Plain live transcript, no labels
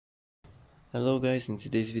Hello guys, in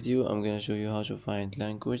today's video I'm gonna show you how to find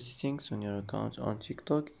language settings on your account on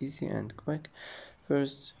TikTok. Easy and quick.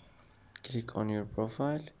 First, click on your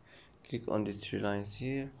profile, click on the three lines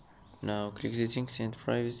here. Now click settings and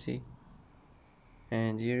privacy,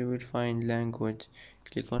 and here you will find language.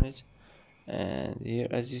 Click on it, and here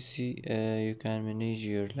as you see you can manage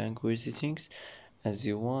your language settings as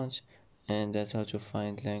you want, and that's how to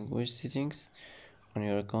find language settings on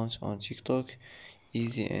your account on TikTok.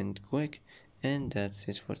 Easy and quick. And that's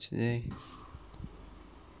it for today.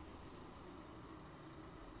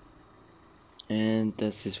 And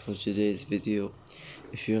that's it for today's video.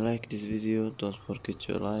 If you like this video, don't forget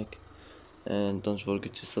to like and don't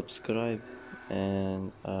forget to subscribe,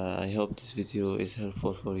 and I hope this video is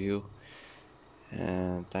helpful for you,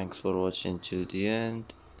 and thanks for watching till the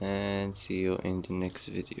end, and see you in the next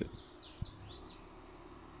video.